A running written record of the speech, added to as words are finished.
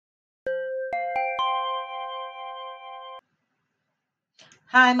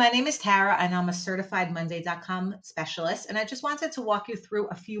Hi, my name is Tara, and I'm a certified Monday.com specialist. And I just wanted to walk you through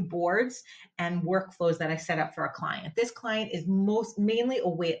a few boards and workflows that I set up for a client. This client is mainly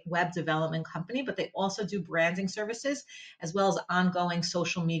a web development company, but they also do branding services as well as ongoing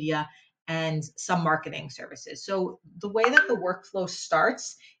social media and some marketing services. So the way that the workflow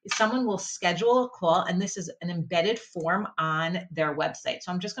starts is someone will schedule a call, and this is an embedded form on their website.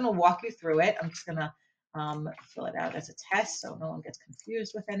 So I'm just going to walk you through it. I'm just going to fill it out as a test so no one gets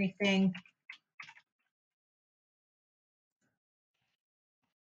confused with anything.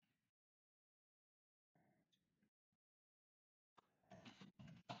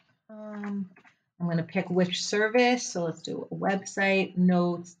 I'm going to pick which service. So let's do a website,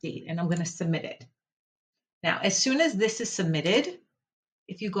 notes, date, and I'm going to submit it. Now, as soon as this is submitted,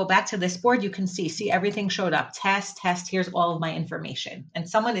 if you go back to this board, you can see everything showed up. Test, here's all of my information. And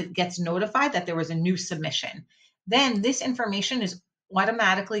someone gets notified that there was a new submission. Then this information is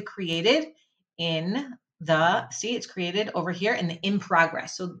automatically created in it's created over here in the in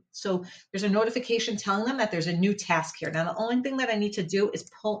progress. So there's a notification telling them that there's a new task here. Now, the only thing that I need to do is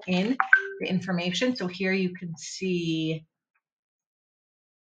pull in the information. So here you can see,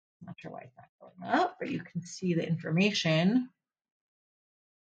 I'm not sure why it's not going up, but you can see the information.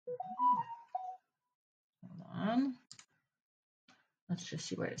 Hold on. Let's just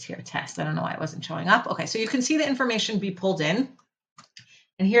see where it is here, test. I don't know why it wasn't showing up. Okay, so you can see the information be pulled in.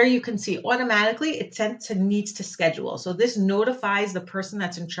 And here you can see automatically it's sent to needs to schedule. So this notifies the person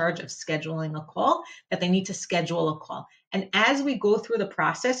that's in charge of scheduling a call that they need to schedule a call. And as we go through the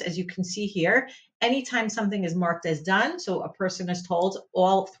process, as you can see here, anytime something is marked as done, so a person is told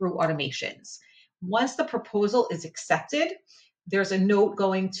all through automations. Once the proposal is accepted, there's a note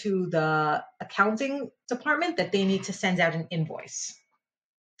going to the accounting department that they need to send out an invoice.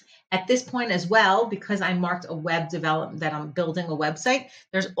 At this point as well, because I marked a web development that I'm building a website,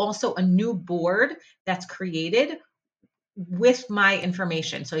 there's also a new board that's created with my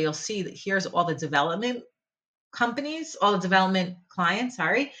information. So you'll see that here's all the development companies, all the development clients,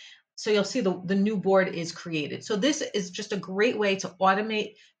 sorry. So you'll see the new board is created. So this is just a great way to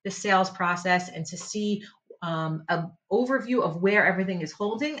automate the sales process and to see an overview of where everything is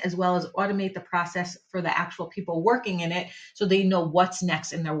holding, as well as automate the process for the actual people working in it so they know what's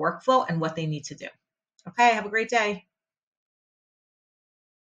next in their workflow and what they need to do. Okay, have a great day.